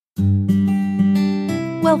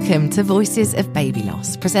Welcome to Voices of Baby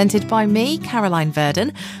Loss, presented by me, Caroline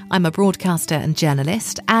Verdon. I'm a broadcaster and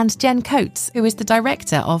journalist, and Jen Coates, who is the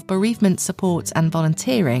Director of Bereavement Support and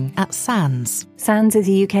Volunteering at SANS. SANS is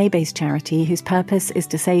a UK-based charity whose purpose is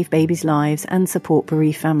to save babies' lives and support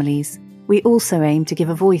bereaved families. We also aim to give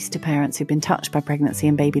a voice to parents who've been touched by pregnancy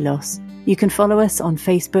and baby loss. You can follow us on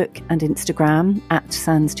Facebook and Instagram at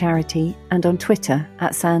SANS Charity and on Twitter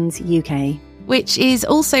at SANS UK. Which is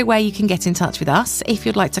also where you can get in touch with us if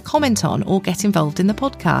you'd like to comment on or get involved in the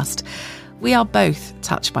podcast. We are both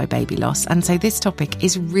touched by baby loss, and so this topic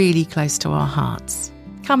is really close to our hearts.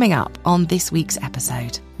 Coming up on this week's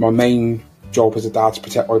episode. My main job as a dad to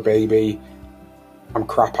protect my baby, I'm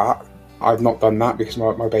crap at. I've not done that because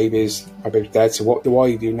my baby's dead. So what do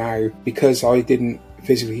I do now? Because I didn't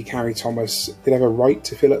physically carry Thomas, did I have a right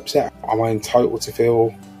to feel upset? Am I entitled to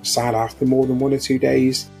feel sad after more than 1 or 2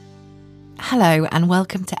 days? Hello and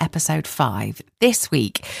welcome to episode 5. This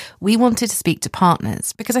week, we wanted to speak to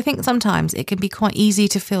partners because I think sometimes it can be quite easy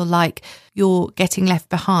to feel like you're getting left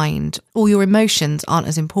behind or your emotions aren't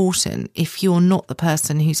as important if you're not the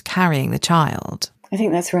person who's carrying the child. I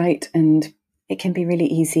think that's right. And it can be really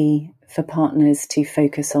easy for partners to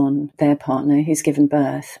focus on their partner who's given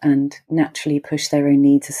birth and naturally push their own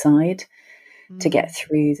needs aside to get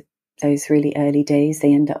through those really early days.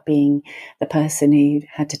 They end up being the person who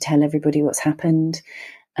had to tell everybody what's happened.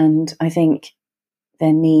 And I think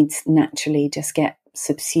their needs naturally just get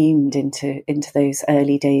subsumed into those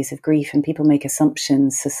early days of grief, and people make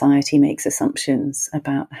assumptions, society makes assumptions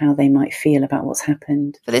about how they might feel about what's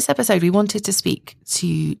happened. For this episode, we wanted to speak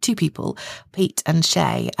to two people, Pete and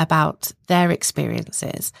Shay, about their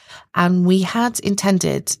experiences. And we had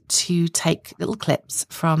intended to take little clips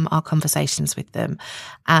from our conversations with them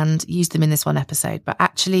and use them in this one episode. But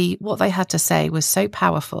actually, what they had to say was so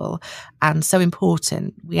powerful and so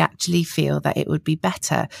important, we actually feel that it would be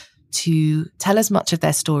better to tell as much of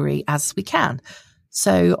their story as we can.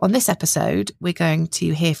 So on this episode, we're going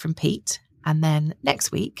to hear from Pete, and then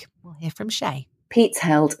next week we'll hear from Shay. Pete's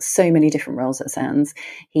held so many different roles at SANS.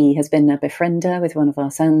 He has been a befriender with one of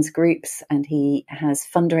our SANS groups, and he has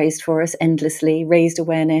fundraised for us endlessly, raised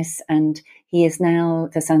awareness, and he is now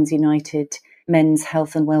the SANS United Men's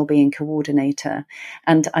Health and Wellbeing Coordinator.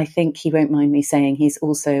 And I think he won't mind me saying he's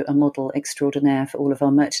also a model extraordinaire for all of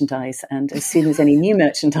our merchandise. And as soon as any new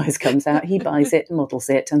merchandise comes out, he buys it, models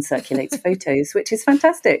it and circulates photos, which is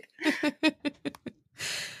fantastic.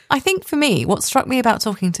 I think for me, what struck me about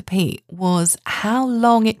talking to Pete was how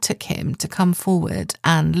long it took him to come forward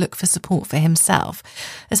and look for support for himself,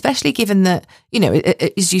 especially given that, you know,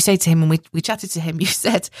 as you say to him, when we chatted to him, you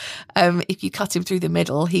said if you cut him through the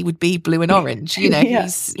middle, he would be blue and orange. You know, Yeah.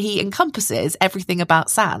 he encompasses everything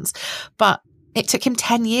about SANS. But it took him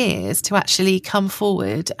 10 years to actually come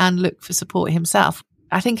forward and look for support himself.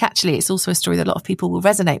 I think actually it's also a story that a lot of people will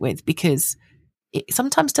resonate with, because it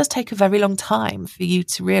sometimes does take a very long time for you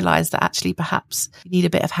to realise that actually perhaps you need a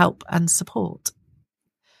bit of help and support.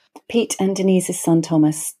 Pete and Denise's son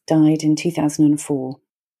Thomas died in 2004.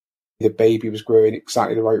 The baby was growing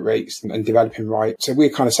exactly the right rates and developing right. So we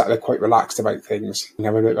kind of sat there quite relaxed about things, you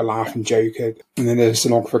know, a bit of a laugh and joke. And then the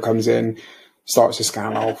sonographer comes in, starts to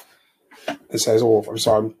scan off and says, "Oh, I'm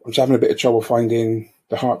sorry, I'm just having a bit of trouble finding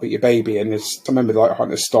the heartbeat of your baby." And I remember the light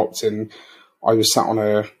heart stopped, and I was sat on one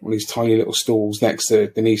of these tiny little stools next to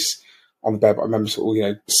Denise on the bed, but I remember sort of, you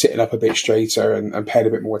know, sitting up a bit straighter and paying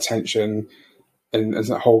a bit more attention and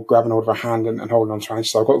grabbing hold of her hand and holding on to her.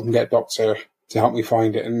 So I got to get a doctor to help me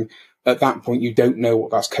find it. And at that point, you don't know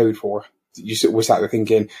what that's code for. You sort of sat there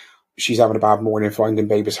thinking, she's having a bad morning finding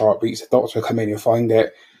baby's heartbeats. The doctor will come in and find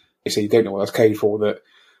it. So you don't know what that's code for, that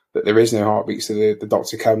there is no heartbeat. So the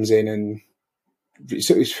doctor comes in and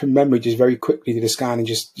so it's from memory, just very quickly did a scan and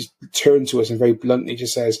just turned to us and very bluntly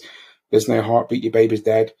just says, "There's no heartbeat, your baby's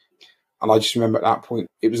dead." And I just remember at that point,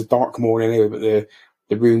 it was a dark morning anyway, but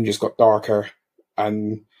the room just got darker,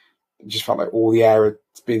 and it just felt like all the air had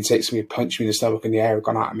been taken to me, punched me in the stomach, and the air had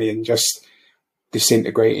gone out of me and just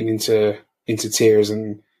disintegrating into tears,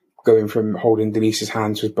 and going from holding Denise's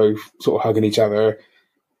hands with both sort of hugging each other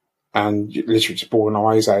and literally just bawling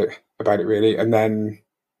our eyes out about it really. And then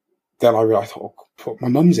I realised, oh, my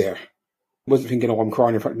mum's here. I wasn't thinking, oh, I'm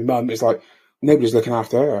crying in front of my mum. It's like, nobody's looking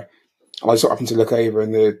after her. And I sort of happened to look over,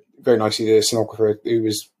 and very nicely, the sonographer who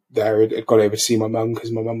was there had got over to see my mum,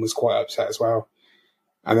 because my mum was quite upset as well.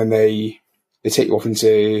 And then they take you off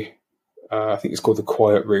into, I think it's called the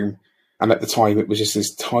quiet room. And at the time, it was just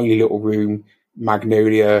this tiny little room,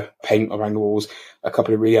 magnolia paint around the walls, a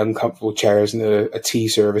couple of really uncomfortable chairs, and a tea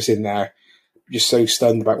service in there. Just so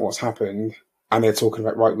stunned about what's happened. And they're talking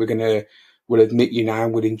about, right, we're going we'll admit you now,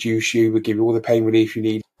 we'll induce you, we'll give you all the pain relief you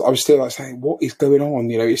need. I was still like saying, what is going on?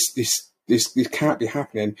 You know, it's this can't be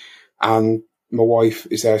happening. And my wife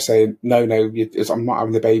is there saying, no, I'm not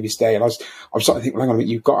having the baby, stay. And I'm starting to think, well, hang on a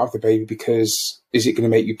minute, you've got to have the baby, because is it going to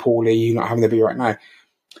make you poorly? You're not having the baby right now.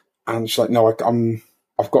 And she's like, no, I've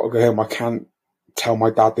got to go home. I can't tell my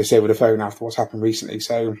dad this over the phone after what's happened recently.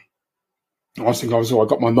 So I was thinking, I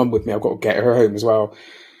got my mum with me. I've got to get her home as well.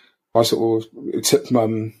 I sort of took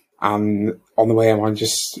mum, and on the way home, I'm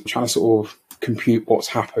just trying to sort of compute what's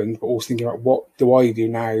happened, but also thinking about what do I do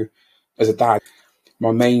now as a dad?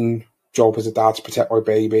 My main job as a dad to protect my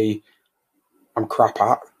baby, I'm crap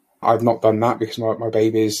at. I've not done that because my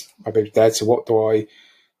baby's dead. So what do I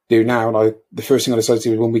do now? And the first thing I decided to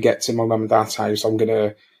do was, when we get to my mum and dad's house, and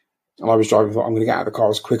I was driving, I thought, I'm going to get out of the car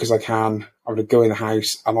as quick as I can. I'm going to go in the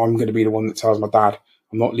house, and I'm going to be the one that tells my dad.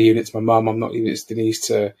 I'm not leaving it to my mum. I'm not leaving it to Denise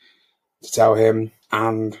to tell him.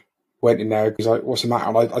 And went in there, because like, what's the matter?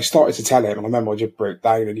 And I started to tell him, and I remember I just broke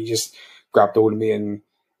down, and he just grabbed hold of me, and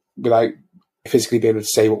without physically being able to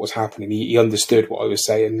say what was happening, he understood what I was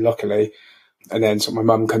saying, luckily. And then so my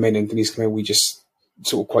mum come in and Denise come in, we just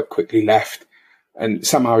sort of quite quickly left. And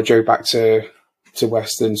somehow I drove back to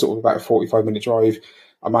Weston, sort of about a 45-minute drive.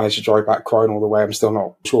 I managed to drive back crying all the way. I'm still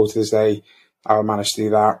not sure to this day how I managed to do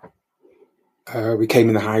that. We came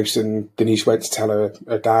in the house, and Denise went to tell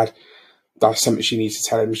her dad. That's something she needs to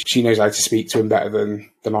tell him. She knows how to speak to him better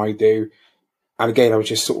than I do. And again, I was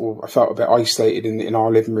just I felt a bit isolated in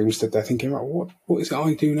our living room, stood there thinking, right, what is it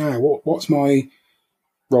I do now? What's my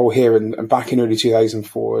role here? And back in early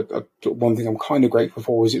 2004, one thing I'm kind of grateful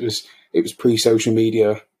for was it was pre-social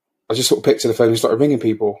media. I just sort of picked up the phone and started ringing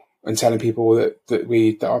people and telling people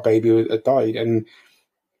that our baby had died. And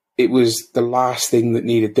it was the last thing that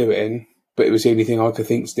needed doing, but it was the only thing I could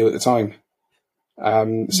think to do at the time.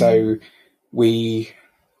 So we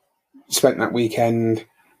spent that weekend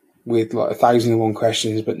with like 1,001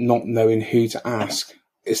 questions, but not knowing who to ask.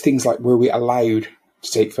 It's things like, were we allowed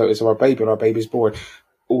to take photos of our baby when our baby's born?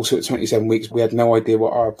 Also at 27 weeks, we had no idea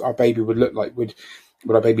what our baby would look like. Would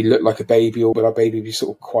our baby look like a baby, or would our baby be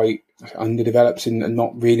sort of quite underdeveloped and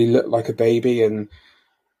not really look like a baby, and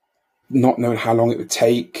not knowing how long it would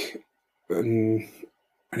take? And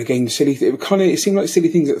again, it seemed like silly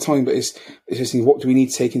things at the time, but it's just thinking, what do we need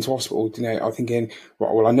to take into hospital? You know, I'm thinking,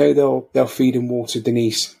 well, I know they'll feed and water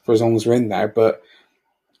Denise for as long as we're in there, but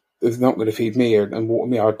they're not going to feed me and water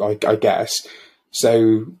me, I guess.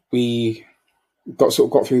 So we got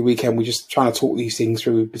through the weekend. We just trying to talk these things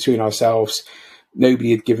through between ourselves.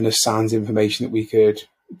 Nobody had given us SANS information that we could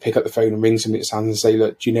pick up the phone and ring somebody at SANS and say,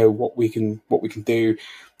 look, do you know what we can do?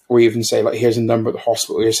 Or even say, like, here's a number at the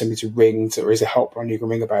hospital, here's somebody to ring, or is a helpline you can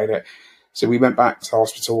ring about it. So we went back to the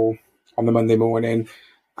hospital on the Monday morning,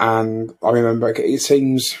 and I remember, it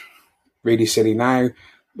seems really silly now,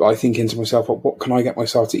 but I think into myself, what can I get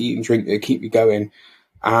myself to eat and drink to keep me going?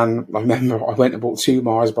 And I remember I went and bought 2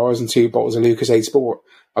 Mars bars and 2 bottles of Lucozade Sport.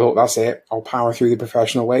 I thought, that's it, I'll power through the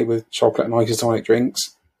professional way with chocolate and isotonic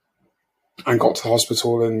drinks. And got to the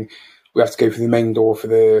hospital, and we have to go through the main door for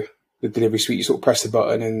the delivery suite. You sort of press the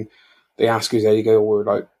button and they ask who's there. You go, we're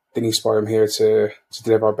like, Denise Byram here to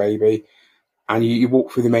deliver our baby. And you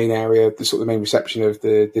walk through the main area, the main reception of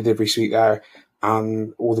the delivery suite there,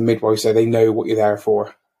 and all the midwives there, they know what you're there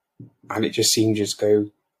for. And it just seemed to just go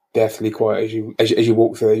deathly quiet as you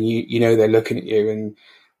walk through, and you know they're looking at you. And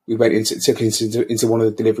we went into one of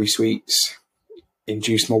the delivery suites,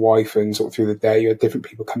 induced my wife, and sort of through the day you had different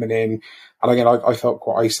people coming in. And again, I felt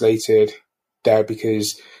quite isolated there,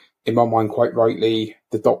 because in my mind, quite rightly,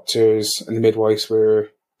 the doctors and the midwives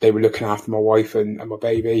were looking after my wife and my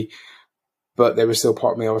baby. But there was still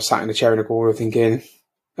part of me, I was sat in a chair in a corner thinking,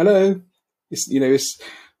 hello. It's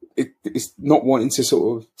not wanting to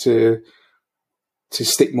sort of to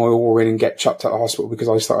stick my oar in and get chucked out of the hospital, because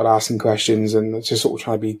I started asking questions and just sort of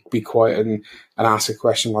trying to be quiet and ask a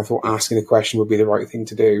question. I thought asking a question would be the right thing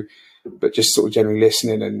to do, but just sort of generally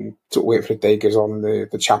listening and sort of wait for the day goes on, and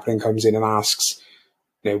the chaplain comes in and asks,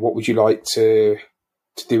 what would you like to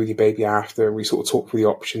do with your baby after? And we sort of talked through the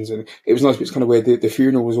options, and it was nice, but it's kind of weird. The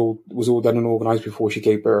funeral was all done and organised before she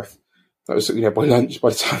gave birth. That was, by lunch, by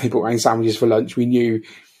the time they brought around sandwiches for lunch, we knew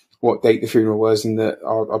what date the funeral was, and that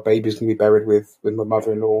our baby was going to be buried with my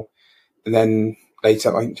mother-in-law. And then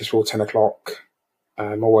later, I think just before 10 o'clock,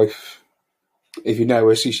 my wife, if you know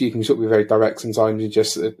her, she can sort of be very direct sometimes, and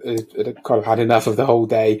just kind of had enough of the whole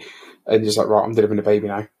day, and just like, right, I'm delivering the baby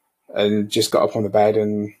now. And just got up on the bed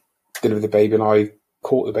and delivered the baby, and I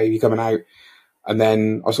caught the baby coming out. And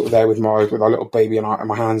then I was sort of there with our little baby in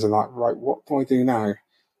my hands, and like, right, what do I do now?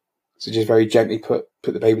 So just very gently put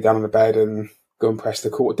the baby down on the bed and go and press the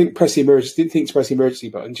cord. Didn't think to press the emergency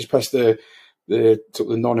button, just press the sort of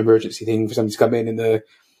the non-emergency thing for somebody to come in, and the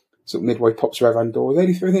sort of midwife pops her around the door.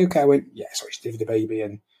 Is everything okay? I went, yeah, sorry, she delivered the baby.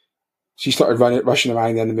 And she started rushing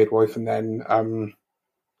around then, the midwife, and then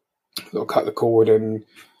cut the cord. And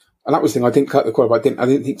that was the thing, I didn't cut the cord, but I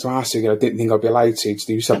didn't think to ask her again. I didn't think I'd be allowed to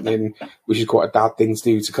do something which is quite a dad thing to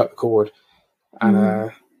do, to cut the cord.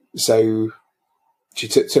 And so she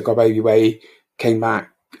took our baby away, came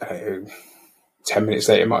back, 10 minutes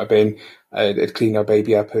later, it might have been, had cleaned our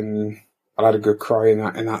baby up, and I had a good cry in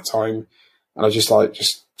that time. And I was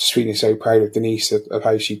just feeling so proud of Denise, of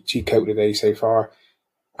how she coped the day so far.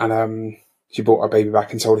 And she brought our baby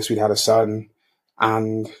back and told us we'd had a son.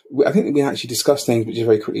 And I think we actually discussed things, but just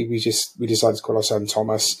very quickly, we decided to call our son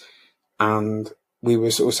Thomas. And we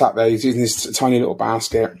were sort of sat there using this tiny little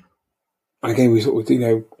basket. And again, we sort of,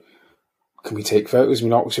 can we take photos? We're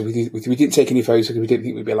not. So we didn't take any photos because we didn't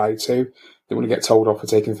think we'd be allowed to. Didn't want to get told off for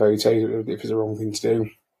taking photos if it's the wrong thing to do.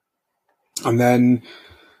 And then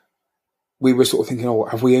we were sort of thinking,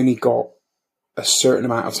 have we only got a certain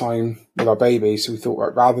amount of time with our baby? So we thought,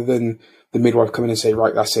 right, rather than the midwife come in and say,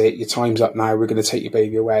 right, that's it, your time's up now, we're going to take your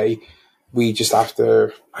baby away. We just,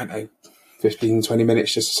 after, 15, 20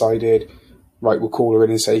 minutes, just decided, right, we'll call her in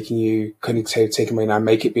and say, can you take him away now,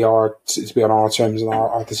 make it be to be on our terms and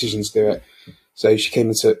our decisions to do it. So she came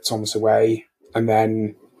and took Thomas away, and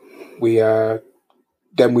then we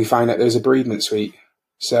found out there was a bereavement suite.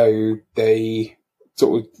 So they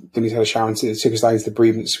sort of, Denise had a shower and they took us down to the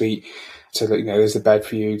bereavement suite. So that, there's a bed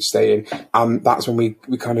for you to stay in. And that's when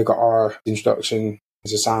we kind of got our introduction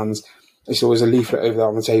to SANS. So there was a leaflet over there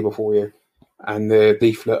on the table for you. And the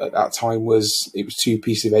leaflet at that time was 2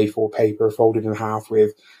 pieces of A4 paper folded in half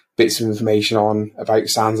with bits of information on about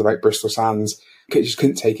SANS, about Bristol SANS. I just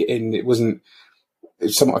couldn't take it in. It was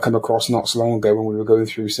something I come across not so long ago when we were going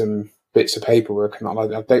through some bits of paperwork, and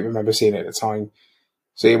I don't remember seeing it at the time.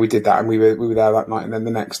 So yeah, we did that, and we were there that night. And then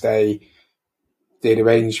the next day, they'd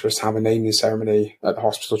arranged for us to have a naming ceremony at the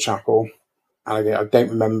hospital chapel. And again, I don't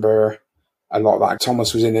remember a lot of that.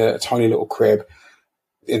 Thomas was in a tiny little crib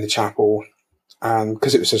in the chapel. And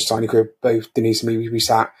because it was such a tiny crib, both Denise and me, we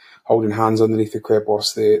sat holding hands underneath the crib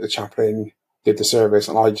whilst the chaplain did the service.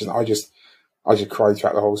 And I just cried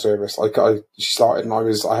throughout the whole service. She started, and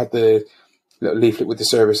I had the little leaflet with the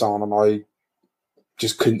service on, and I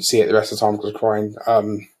just couldn't see it the rest of the time because I was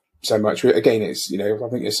crying so much. Again, it's, I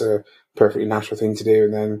think it's a perfectly natural thing to do.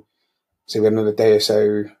 And then, so we had another day or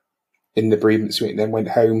so in the bereavement suite, and then went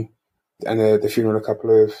home, and the funeral a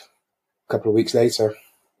couple of weeks later.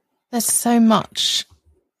 There's so much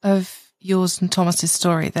of yours and Thomas's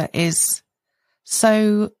story that is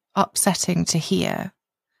so upsetting to hear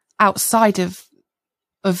outside of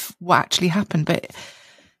what actually happened, but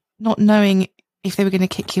not knowing if they were going to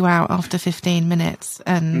kick you out after 15 minutes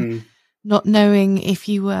and not knowing if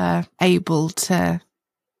you were able to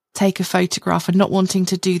take a photograph and not wanting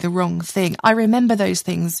to do the wrong thing. I remember those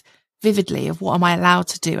things vividly of what am I allowed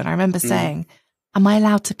to do? And I remember saying, am I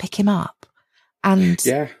allowed to pick him up? And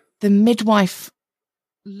the midwife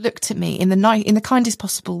looked at me in the kindest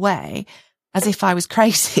possible way, as if I was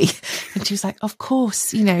crazy. And she was like, of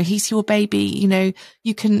course, he's your baby,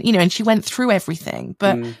 you can, and she went through everything.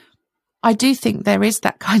 But I do think there is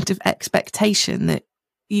that kind of expectation that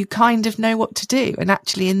you kind of know what to do. And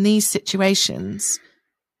actually in these situations,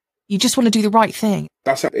 you just want to do the right thing.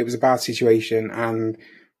 It was a bad situation, and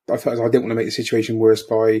I felt I didn't want to make the situation worse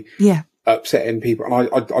by upsetting people. And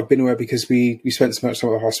I'd been aware, because we spent so much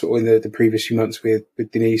time at the hospital in the previous few months with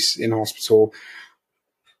Denise in hospital.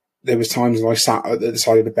 There was times when I sat at the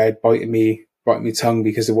side of the bed biting my tongue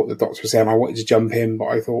because of what the doctor was saying. I wanted to jump in, but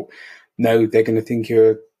I thought, no, they're going to think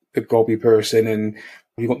you're a gobby person and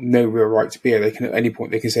you've got no real right to be here. They can, at any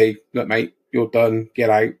point, they can say, look, mate, you're done,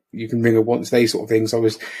 get out. You can ring her once a day, sort of thing. So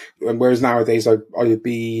whereas nowadays I would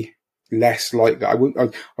be less like that.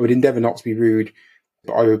 I would endeavour not to be rude,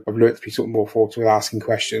 but I've learned to be sort of more thoughtful with asking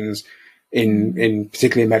questions in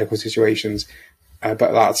particularly in medical situations. But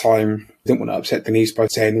at that time, I didn't want to upset Denise by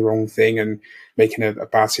saying the wrong thing and making a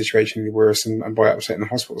bad situation any worse, and by upsetting the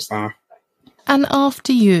hospital staff. And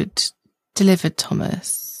after you'd delivered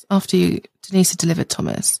Thomas, Denise had delivered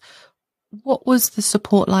Thomas, what was the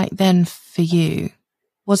support like then for you?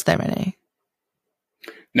 Was there any?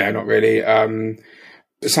 No, not really.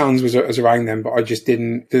 The SANS was around then, but I just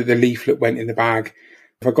didn't. The leaflet went in the bag.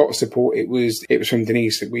 If I got support, it was from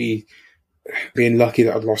Denise. That we, being lucky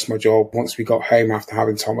that I'd lost my job. Once we got home after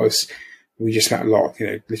having Thomas, we just spent a lot,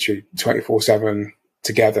 literally 24/7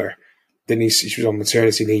 together. Denise, she was on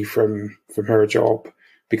maternity leave from her job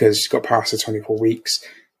because she got past the 24 weeks,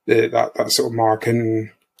 that sort of mark.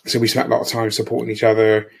 And So we spent a lot of time supporting each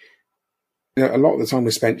other. You know, a lot of the time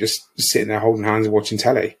was spent just sitting there holding hands and watching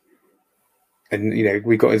telly. And, you know,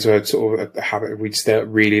 we got into a sort of a habit of we'd stay up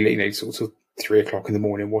really late, you know, sort of 3 o'clock in the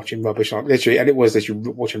morning watching rubbish on, literally, and it was literally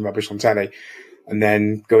watching rubbish on telly, and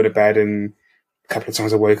then go to bed. And a couple of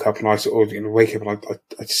times I woke up and I sort of, you know, wake up and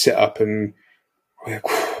I'd sit up and I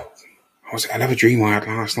was like, I have a dream I had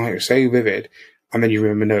last night. It was so vivid. And then you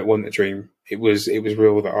remember, no, it wasn't a dream. It was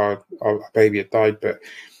real that our baby had died. But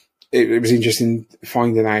it was interesting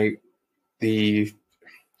finding out I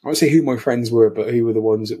won't say who my friends were, but who were the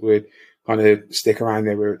ones that would kind of stick around.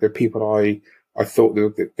 They were the people I thought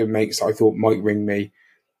the mates that I thought might ring me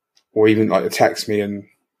or even like text me and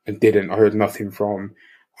didn't. I heard nothing from.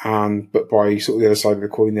 But by sort of the other side of the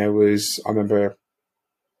coin, I remember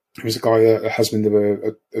there was a guy, a husband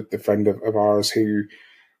of a friend of ours who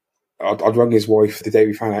I'd rung his wife the day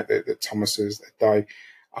we found out that Thomas had died.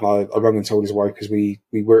 And I rung and told his wife because we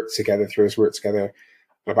worked together, through his work together.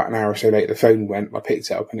 And about an hour or so later, the phone went. I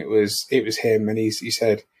picked it up and it was him. And he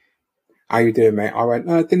said, "How you doing, mate?" I went,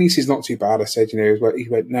 "No, Denise is not too bad." I said, "You know," he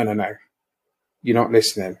went, No, you're not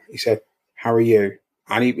listening." He said, "How are you?"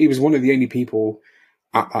 And he was one of the only people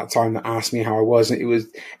at that time that asked me how I was. And it was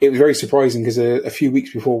very surprising because a few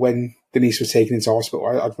weeks before, when Denise was taken into hospital,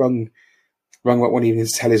 I'd rung up one evening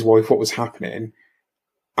to tell his wife what was happening.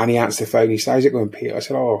 And he answered the phone. He said, "How's it going, Peter?" I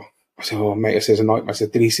said, "Oh, mate," I said, "It's a nightmare." I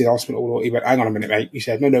said, "Did he see the hospital?" He went, "Hang on a minute, mate." He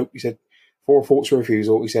said, No. He said, "4 faults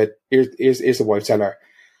refusal." He said, here's the wife, tell her.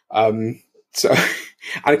 So, and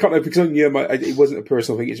I can't know, because I knew it wasn't a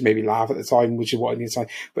personal thing. It just made me laugh at the time, which is what I needed to say.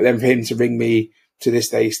 But then for him to ring me to this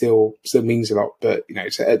day still means a lot. But, you know,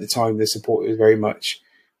 so at the time, the support was very much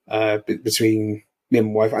between me and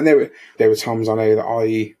my wife. And there were times I know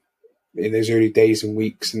that in those early days and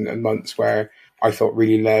weeks and months where I felt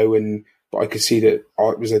really low, but I could see that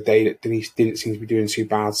it was a day that Denise didn't seem to be doing too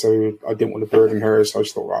bad. So I didn't want to burden her. So I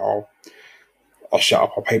just thought, well, I'll shut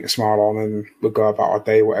up, I'll paint a smile on, and we'll go about our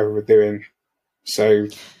day, whatever we're doing. So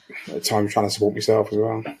at the time, trying to support myself as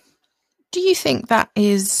well. Do you think that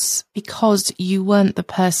is because you weren't the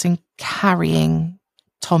person carrying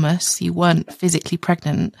Thomas, you weren't physically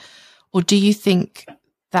pregnant, or do you think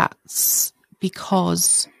that's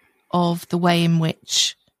because of the way in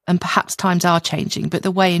which, and perhaps times are changing, but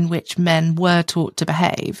the way in which men were taught to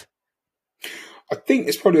behave? I think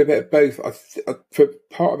it's probably a bit of both. For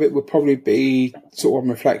part of it would probably be sort of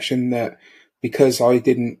a reflection that because I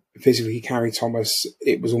didn't physically carry Thomas,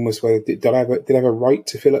 it was almost whether did I have a right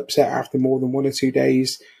to feel upset after more than 1 or 2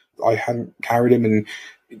 days? I hadn't carried him and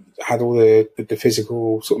had all the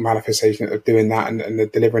physical sort of manifestation of doing that and the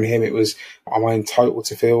delivering him. It was, am I entitled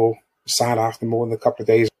to feel sad after more than a couple of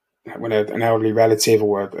days? When an elderly relative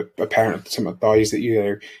or a parent of someone dies, that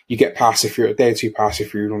you get past, if you're a day or two past your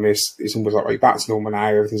funeral, and it's almost like, right, back to normal now,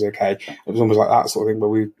 everything's okay. It was almost like that sort of thing. But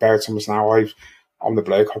we buried Thomas now. I'm the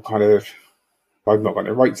bloke. I've not got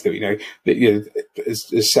the right to do it. As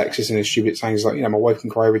sexist and as stupid it sounds, like, my wife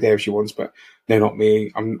can cry every day if she wants, but no, not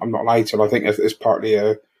me. I'm not allowed to. And I think it's partly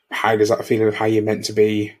how does that feeling of how you're meant to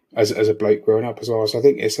be as a bloke growing up as well. So I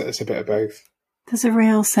think it's a bit of both. There's a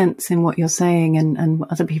real sense in what you're saying and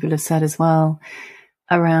what other people have said as well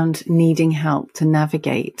around needing help to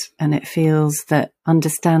navigate. And it feels that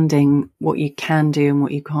understanding what you can do and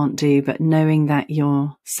what you can't do, but knowing that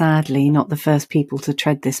you're sadly not the first people to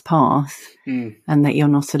tread this path and that you're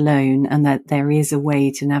not alone and that there is a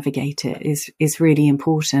way to navigate it is really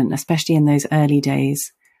important, especially in those early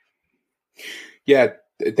days. Yeah,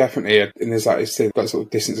 definitely. And there's that sort of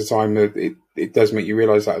distance of time that it does make you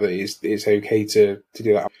realise that it's okay to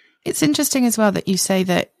do that. It's interesting as well that you say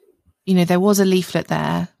that, there was a leaflet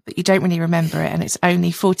there, but you don't really remember it. And it's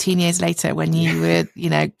only 14 years later when you were,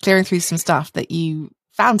 clearing through some stuff that you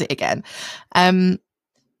found it again. And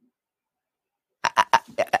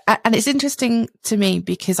it's interesting to me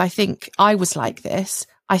because I think I was like this.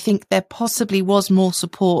 I think there possibly was more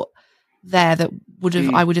support there that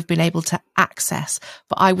I would have been able to access,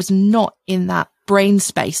 but I was not in that brain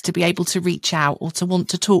space to be able to reach out or to want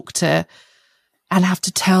to talk to and have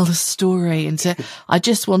to tell the story. And I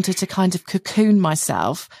just wanted to kind of cocoon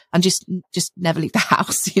myself and just never leave the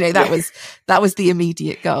house. That was the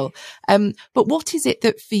immediate goal. But what is it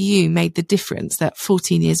that for you made the difference that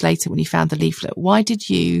 14 years later when you found the leaflet, why did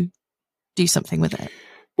you do something with it?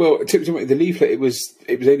 Well, the leaflet, it was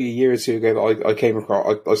only a year or two ago that I came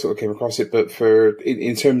across. I sort of came across it, but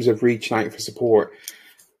in terms of reaching out for support,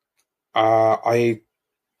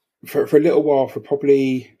 for a little while, for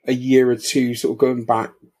probably a year or two, sort of going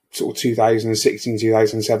back, sort of 2016,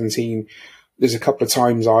 2017, there's a couple of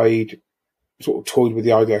times I'd sort of toyed with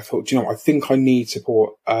the idea. I thought, I think I need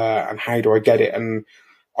support, and how do I get it? And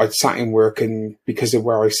I'd sat in work, and because of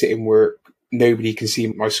where I sit in work, nobody can see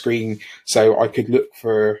my screen. So I could look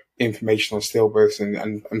for information on stillbirths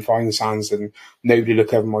and find the SANS, and nobody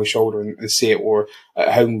look over my shoulder and see it, or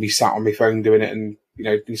at home be sat on my phone doing it, and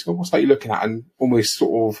what's that you're looking at? And almost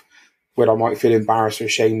sort of when I might feel embarrassed or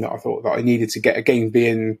ashamed that I thought that I needed to get, again,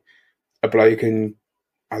 being a bloke, and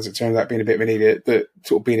as it turns out being a bit of an idiot, that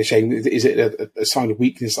sort of being ashamed, is it a sign of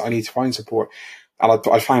weakness that I need to find support? And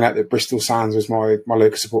I found out that Bristol SANS was my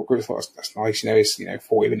local support group. I thought, that's nice, it's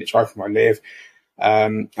 40 minutes drive from where I live,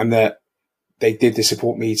 and that they did the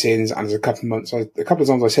support meetings. And there's a couple of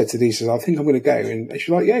times I said to Dee, I think I'm going to go, and she's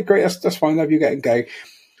like, yeah, great, that's fine, love you, get and go.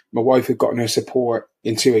 My wife had gotten her support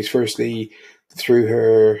in 2 ways. Firstly, through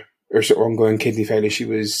her sort of ongoing kidney failure. She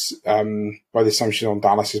was, by this time, she's on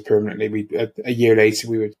dialysis permanently. A year later,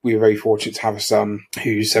 we were very fortunate to have a son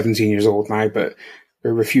who's 17 years old now, but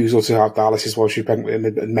her refusal to have dialysis while she was pregnant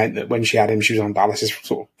with him meant that when she had him, she was on dialysis for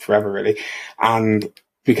sort of forever, really. And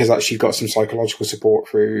because of that, she got some psychological support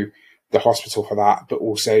through the hospital for that, but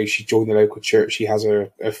also she joined the local church. She has her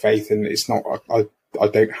faith, and it's not, I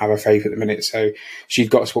don't have a faith at the minute, so she'd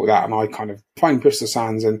got support with that, and I kind of find Bristol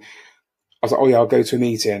SANS, and I was like, oh yeah, I'll go to a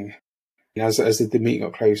meeting. As the meeting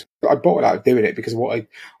got close, I bottled out doing it, because what I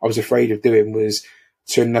was afraid of doing was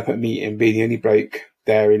turning up at a meeting, being the only bloke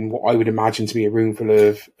there in what I would imagine to be a room full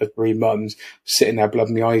of bereaved mums, sitting there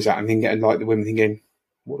blubbing my eyes out, and then getting like the women thinking,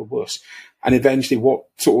 what a wuss. And eventually what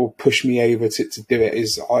sort of pushed me over to do it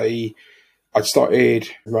is I started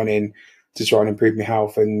running to try and improve my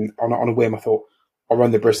health, and on a whim I thought, I'll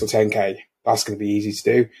run the Bristol 10K. That's going to be easy to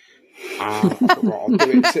do. And I thought, right, I'll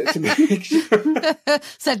do it to make sure.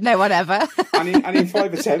 Said no one ever. and in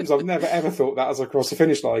 5 attempts, I've never ever thought that as I crossed the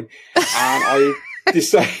finish line. And I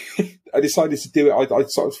decided to do it. I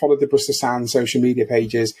sort of followed the Bristol SANS social media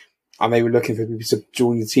pages, and they were looking for people to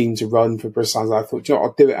join the team to run for Bristol SANS. I thought,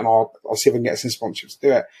 I'll do it, and I'll see if I can get some sponsorships to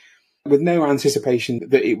do it, with no anticipation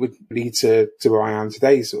that it would lead to where I am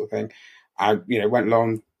today, sort of thing. I went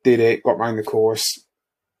along, did it, got around the course.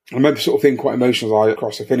 I remember sort of feeling quite emotional as I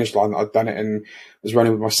crossed the finish line that I'd done it, and was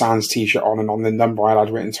running with my SANS t-shirt on, and on the number I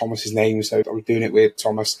had written Thomas's name, so I was doing it with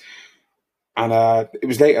Thomas. And it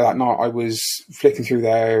was later that night I was flicking through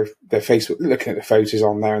their Facebook, looking at the photos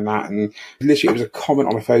on there and that, and literally it was a comment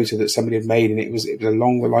on a photo that somebody had made, and it was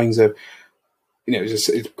along the lines of, it was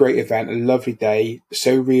a great event, a lovely day,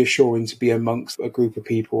 so reassuring to be amongst a group of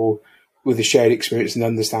people with a shared experience and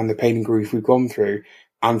understand the pain and grief we've gone through.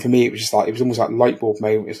 And for me, it was just like, it was almost like a light bulb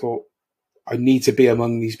moment. I thought, I need to be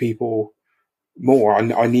among these people more. I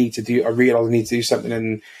realised I need to do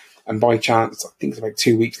something. And by chance, I think it was about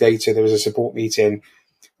 2 weeks later, there was a support meeting.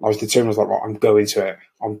 I was determined. I was like, right, I'm going to it.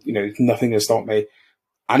 There's nothing to stop me.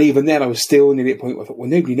 And even then, I was still near the point where I thought, well,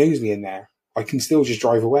 nobody knows me in there. I can still just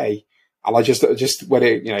drive away. And I just when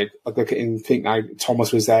I look at it and think now,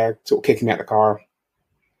 Thomas was there, sort of kicking me out the car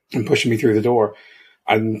and pushing me through the door.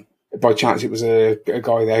 And by chance, it was a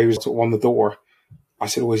guy there who was sort of on the door. I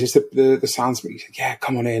said, oh, is this the SANS? He said, yeah,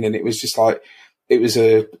 come on in. And it was just like, it was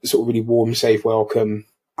a sort of really warm, safe welcome.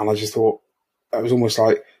 And I just thought, that was almost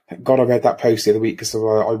like, God, I read that post the other week, because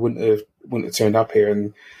I wouldn't have turned up here.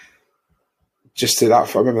 And just to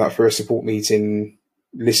that, I remember that first support meeting,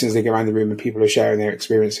 listeners, they go around the room and people are sharing their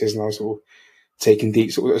experiences, and I was sort of taking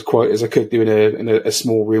deep, sort of as quiet as I could do in a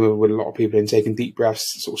small room with a lot of people, and taking deep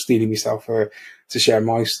breaths, sort of steeling myself to share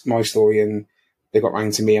my story. And they got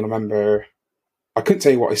round to me, and I remember, I couldn't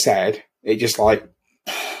tell you what I said. It just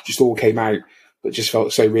all came out, but just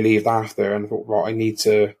felt so relieved after. And I thought, right, I need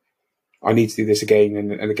to do this again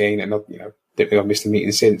and again. And don't think I've missed a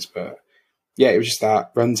meeting since, but yeah, it was just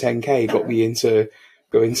that run 10K got me into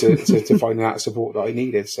to finding that support that I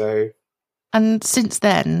needed. So, and since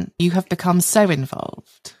then, you have become so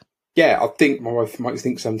involved. Yeah, I think my wife might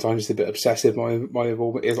think sometimes it's a bit obsessive. My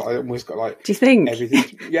involvement is, I almost got like. Do you think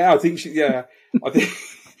everything? Yeah, I think she. Yeah, I think.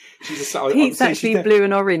 Pete's actually blue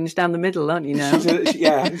and orange down the middle, aren't you now? I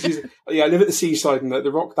live at the seaside, and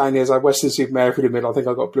the rock down here is like Weston-super-Mare in the middle. I think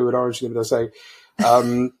I got blue and orange in the middle. So,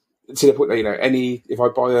 to the point that if I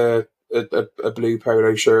buy a blue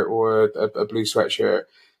polo shirt or a blue sweatshirt,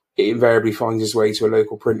 it invariably finds its way to a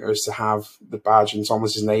local printers to have the badge and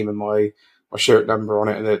Thomas's name and my shirt number on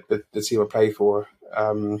it, and the team I play for.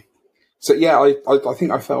 So yeah, I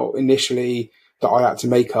think I felt initially that I had to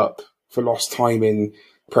make up for lost time in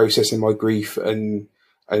processing my grief and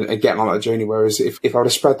getting on that journey. Whereas if I'd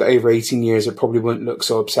have spread that over 18 years, it probably wouldn't look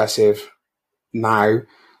so obsessive now.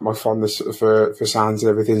 My fondness for SANS and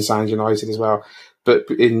everything, SANS United as well. But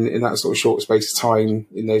in that sort of short space of time,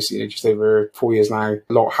 in those, just over 4 years now,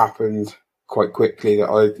 a lot happened quite quickly that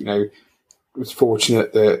I, was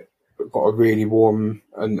fortunate that got a really warm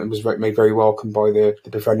and was made very welcome by the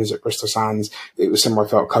befrienders at Bristol Sands. It was somewhere I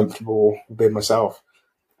felt comfortable being myself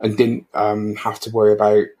and didn't have to worry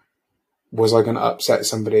about, was I going to upset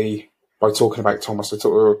somebody by talking about Thomas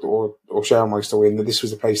or sharing my story, and that this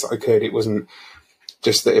was the place that I could. It wasn't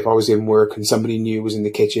just that if I was in work and somebody new was in the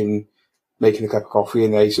kitchen making a cup of coffee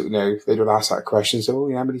and they sort of, they would ask that question.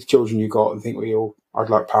 So, how many children you got? And think, I'd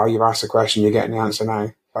like, pal, you've asked a question, you're getting the answer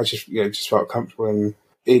now. I just, just felt comfortable. And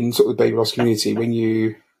in sort of the baby loss community, when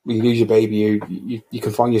you lose your baby, you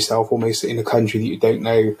can find yourself almost in a country that you don't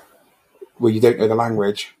know, where you don't know the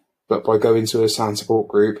language. But by going to a SANS support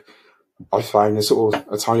group, I found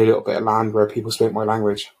a tiny little bit of land where people speak my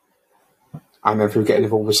language. And then through getting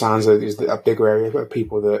involved with SANS, there's a bigger area of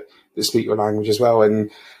people that speak your language as well. And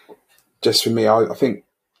just for me, I think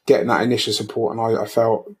getting that initial support, and I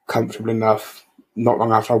felt comfortable enough not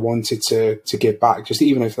long after I wanted to give back, just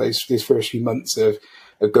even if those first few months of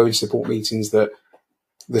going to support meetings, that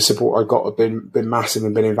the support I got have been massive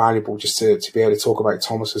and been invaluable, just to be able to talk about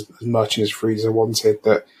Thomas as much and as freely as I wanted,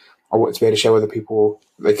 that I wanted to be able to show other people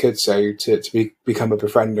they could. So to become a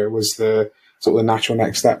befriender was the sort of the natural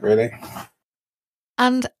next step, really.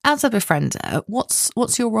 And as a befriender,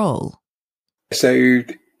 what's your role? So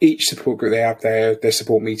each support group, they have their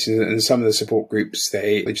support meetings, and some of the support groups,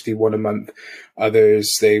 they just do one a month.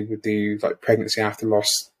 Others, they would do like pregnancy after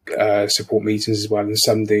loss support meetings as well, and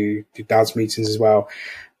some do dad's meetings as well.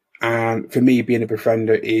 And for me, being a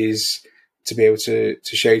befriender is to be able to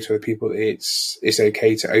show to other people that it's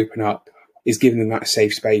okay to open up, is giving them that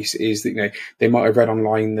safe space. Is that, they might have read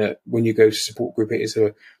online that when you go to support group, it is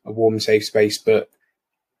a warm, safe space, but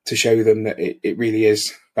to show them that it really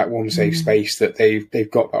is that warm, safe space, that they've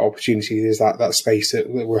got that opportunity. There's that space that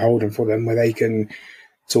we're holding for them, where they can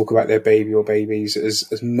talk about their baby or babies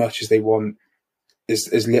as much as they want,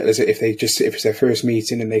 as little as if it's their first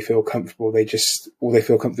meeting and they feel comfortable, all they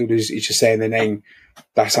feel comfortable is just saying their name.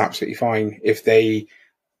 That's absolutely fine. If they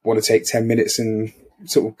want to take 10 minutes and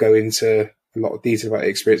sort of go into a lot of detail about the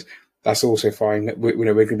experience, that's also fine. We're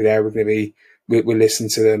going to be there. We'll listen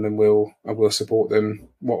to them, and we'll support them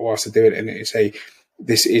whilst they're doing it. And it's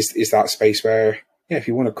this is that space where, if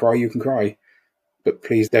you want to cry, you can cry, but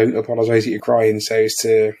please don't apologise that you're crying. So it's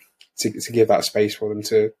to give that space for them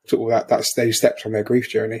to sort of those steps on their grief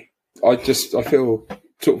journey. I feel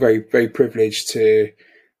sort of very, very privileged to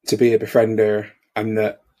be a befriender, and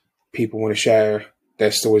that people want to share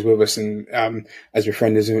their stories with us. And as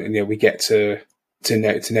befrienders, we get to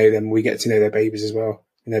know them. We get to know their babies as well,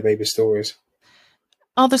 and their baby stories.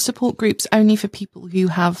 Are the support groups only for people who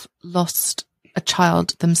have lost a child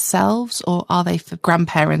themselves, or are they for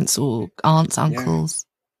grandparents or aunts, uncles?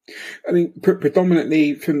 Yeah. I mean,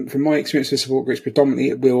 predominantly, from my experience with support groups, predominantly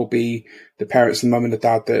it will be the parents, the mum and the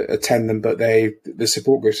dad that attend them, but the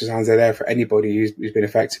support groups, they're there for anybody who's been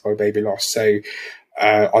affected by baby loss. So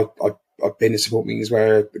I've been in support meetings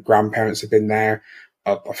where the grandparents have been there.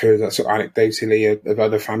 I've heard that sort of anecdotally of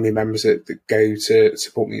other family members that go to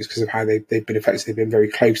support meetings because of how they've been affected. They've been very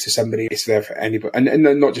close to somebody. It's there for anybody,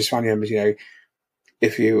 and not just family members.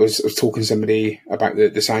 If you was talking to somebody about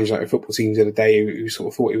the Sands United football teams the other day who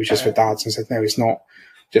sort of thought it was just for dads, and said no, it's not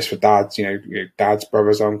just for dads. Dads,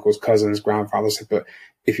 brothers, uncles, cousins, grandfathers. But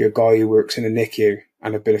if you're a guy who works in a NICU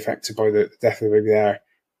and have been affected by the death of the baby there,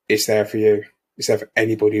 it's there for you. It's there for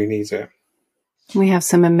anybody who needs it. We have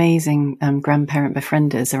some amazing grandparent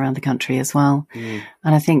befrienders around the country as well. And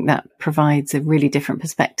I think that provides a really different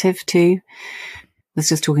perspective too. I was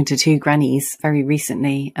just talking to two grannies very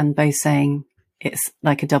recently, and both saying it's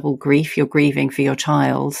like a double grief. You're grieving for your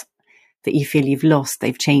child that you feel you've lost.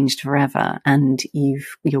 They've changed forever, and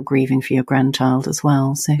you're grieving for your grandchild as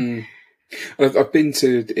well. So I've been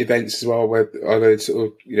to events as well where I've sort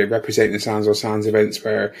of, representing the Sands or Sands events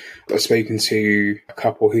where I've spoken to a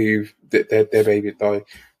couple who their baby had died,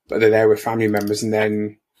 but they're there with family members, and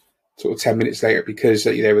then sort of 10 minutes later, because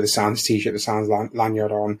with the Sands t-shirt, the Sands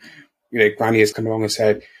lanyard on, Granny has come along and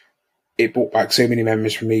said, it brought back so many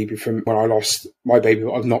memories for me from when I lost my baby,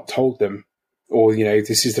 but I've not told them. Or,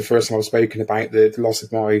 this is the first time I've spoken about the loss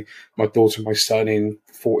of my daughter and my son in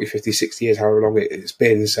 40, 50, 60 years, however long it's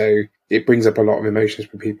been. So it brings up a lot of emotions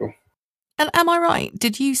for people. And am I right?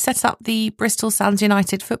 Did you set up the Bristol Sands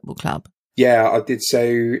United Football Club? Yeah, I did. So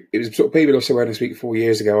it was sort of Baby Loss Awareness Week 4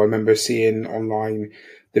 years ago. I remember seeing online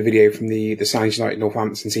the video from the Sands United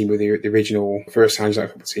Northampton team with the original first Sands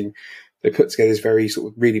United football team. They put together this very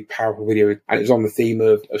sort of really powerful video, and it was on the theme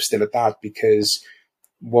of still a dad, because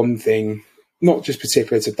one thing, not just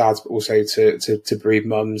particular to dads, but also to bereaved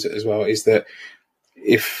mums as well, is that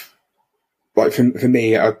if, like for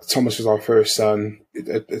me, Thomas was our first son.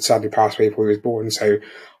 It sadly passed away before he was born. So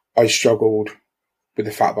I struggled with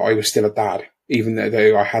the fact that I was still a dad, even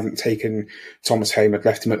though I hadn't taken Thomas home. I'd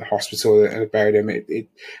left him at the hospital and I'd buried him.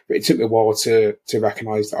 It took me a while to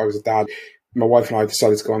recognise that I was a dad. My wife and I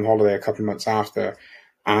decided to go on holiday a couple of months after,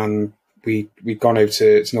 and we'd gone over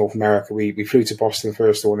to North America. We flew to Boston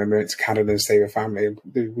first of all, and then we went to Canada and stayed with family. And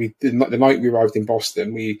the night we arrived in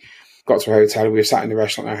Boston, we got to a hotel and we were sat in the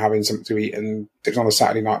restaurant there having something to eat. And it was on a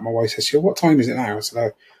Saturday night. My wife says, "What time is it now?" I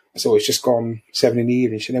said, "It's just gone 7 in the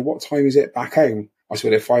evening." She said, "What time is it back home?" I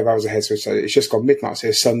said, "They're 5 hours ahead." So it's just gone midnight. So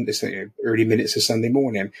it's early minutes of Sunday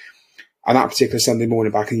morning. And that particular Sunday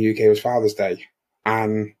morning back in the UK was Father's Day.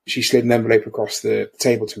 And she slid an envelope across the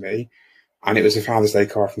table to me, and it was a Father's Day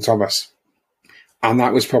card from Thomas. And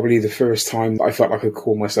that was probably the first time that I felt like I could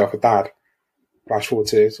call myself a dad. Flash forward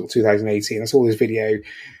to sort of 2018. I saw this video,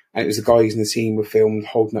 and it was the guys in the team were filmed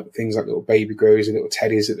holding up things like little baby grows and little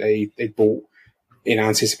teddies that they bought in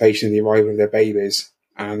anticipation of the arrival of their babies.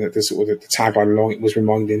 And the tagline along it was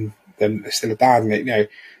reminding them they're still a dad. And it,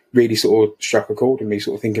 really sort of struck a chord in me,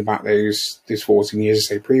 sort of thinking back those 14 years or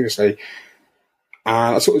so previously.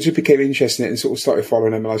 And I sort of just became interested in it and sort of started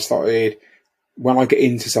following them. And I started, when I get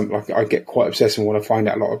into something, like I get quite obsessed and want to find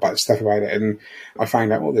out a lot about stuff about it. And I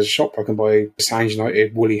found out, there's a shop I can buy a Sounds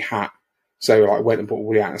United woolly hat. So I went and bought a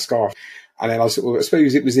woolly hat and a scarf. And then I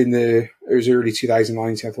suppose it was early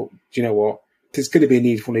 2019. I thought, do you know what? There's going to be a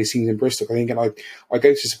need for one of these things in Bristol. I think, and I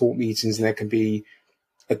go to support meetings and there can be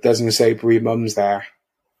a dozen or so bereaved mums there.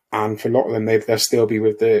 And for a lot of them, they'll still be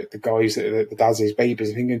with the guys, the dads of these babies,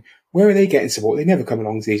 and thinking, where are they getting support? They never come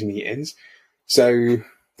along to these meetings. So I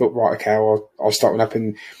thought, right, okay, I'll start one up.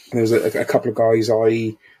 And there was a couple of guys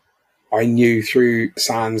I knew through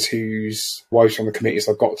Sands whose wife's on the committee,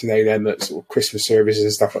 so I got to know them at sort of Christmas services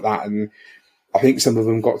and stuff like that. And I think some of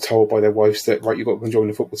them got told by their wives that, right, you've got to join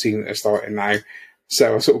the football team that they're starting now.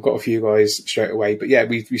 So I sort of got a few guys straight away. But yeah,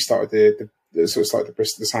 we started the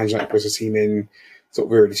Sounds United Bristol team in sort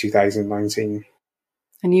of early 2019.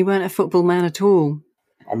 And you weren't a football man at all?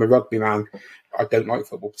 I'm a rugby man. I don't like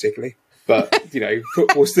football particularly, but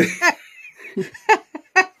football's the.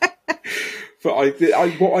 But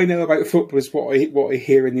what I know about football is what I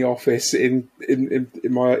hear in the office in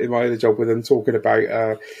my other job with them talking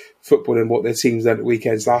about football and what their team's done at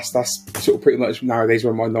weekends. That's sort of pretty much nowadays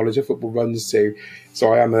where my knowledge of football runs to.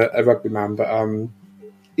 So I am a rugby man, but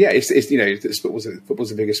yeah, it's football's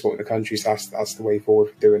the biggest sport in the country, so that's the way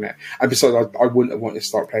forward for doing it. And besides, I wouldn't have wanted to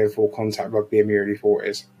start playing full contact rugby in my early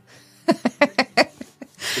 40s.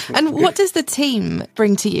 And what does the team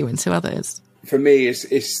bring to you and to others? For me,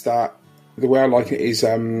 it's that the way I like it is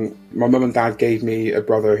my mum and dad gave me a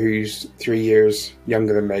brother who's 3 years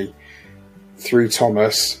younger than me through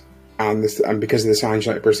Thomas, and because of the Sounds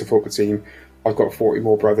United Bristol football team, I've got 40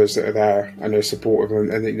 more brothers that are there and are supportive,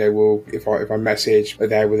 and if I message, are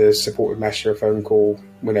there with a supportive message or a phone call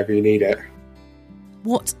whenever you need it.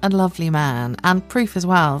 What a lovely man, and proof as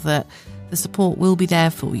well that the support will be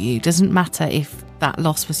there for you. Doesn't matter if that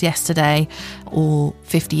loss was yesterday or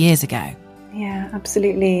 50 years ago. Yeah,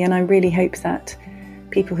 absolutely. And I really hope that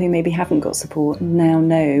people who maybe haven't got support now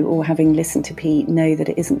know, or having listened to Pete, know that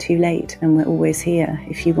it isn't too late and we're always here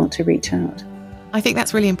if you want to reach out. I think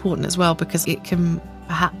that's really important as well, because it can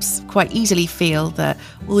perhaps quite easily feel that,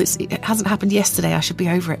 it hasn't happened yesterday, I should be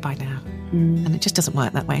over it by now. And it just doesn't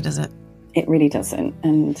work that way, does it? It really doesn't.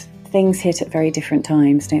 And things hit at very different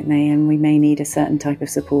times, don't they? And we may need a certain type of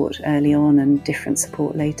support early on and different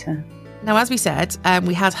support later. Now, as we said,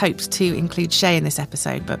 we had hoped to include Shay in this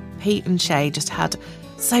episode, but Pete and Shay just had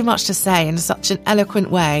so much to say in such an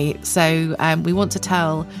eloquent way. So we want to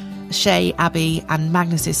tell Shay, Abby and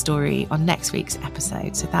Magnus's story on next week's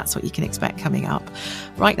episode. So that's what you can expect coming up.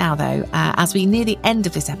 Right now, though, as we near the end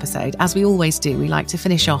of this episode, as we always do, we like to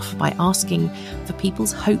finish off by asking for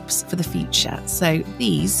people's hopes for the future. So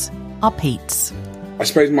these are Pete's. I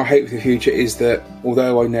suppose my hope for the future is that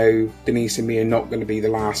although I know Denise and me are not going to be the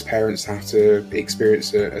last parents to have to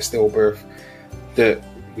experience a stillbirth, that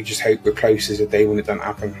we just hope we're close as a day when it doesn't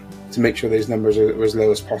happen, to make sure those numbers are as low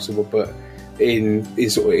as possible, but in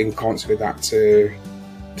concert with that to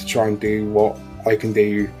try and do what I can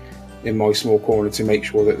do in my small corner to make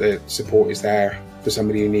sure that the support is there for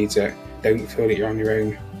somebody who needs it. Don't feel that you're on your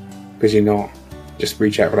own, because you're not. Just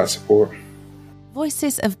reach out for that support.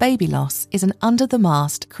 Voices of Baby Loss is an Under the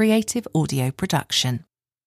Mast creative audio production.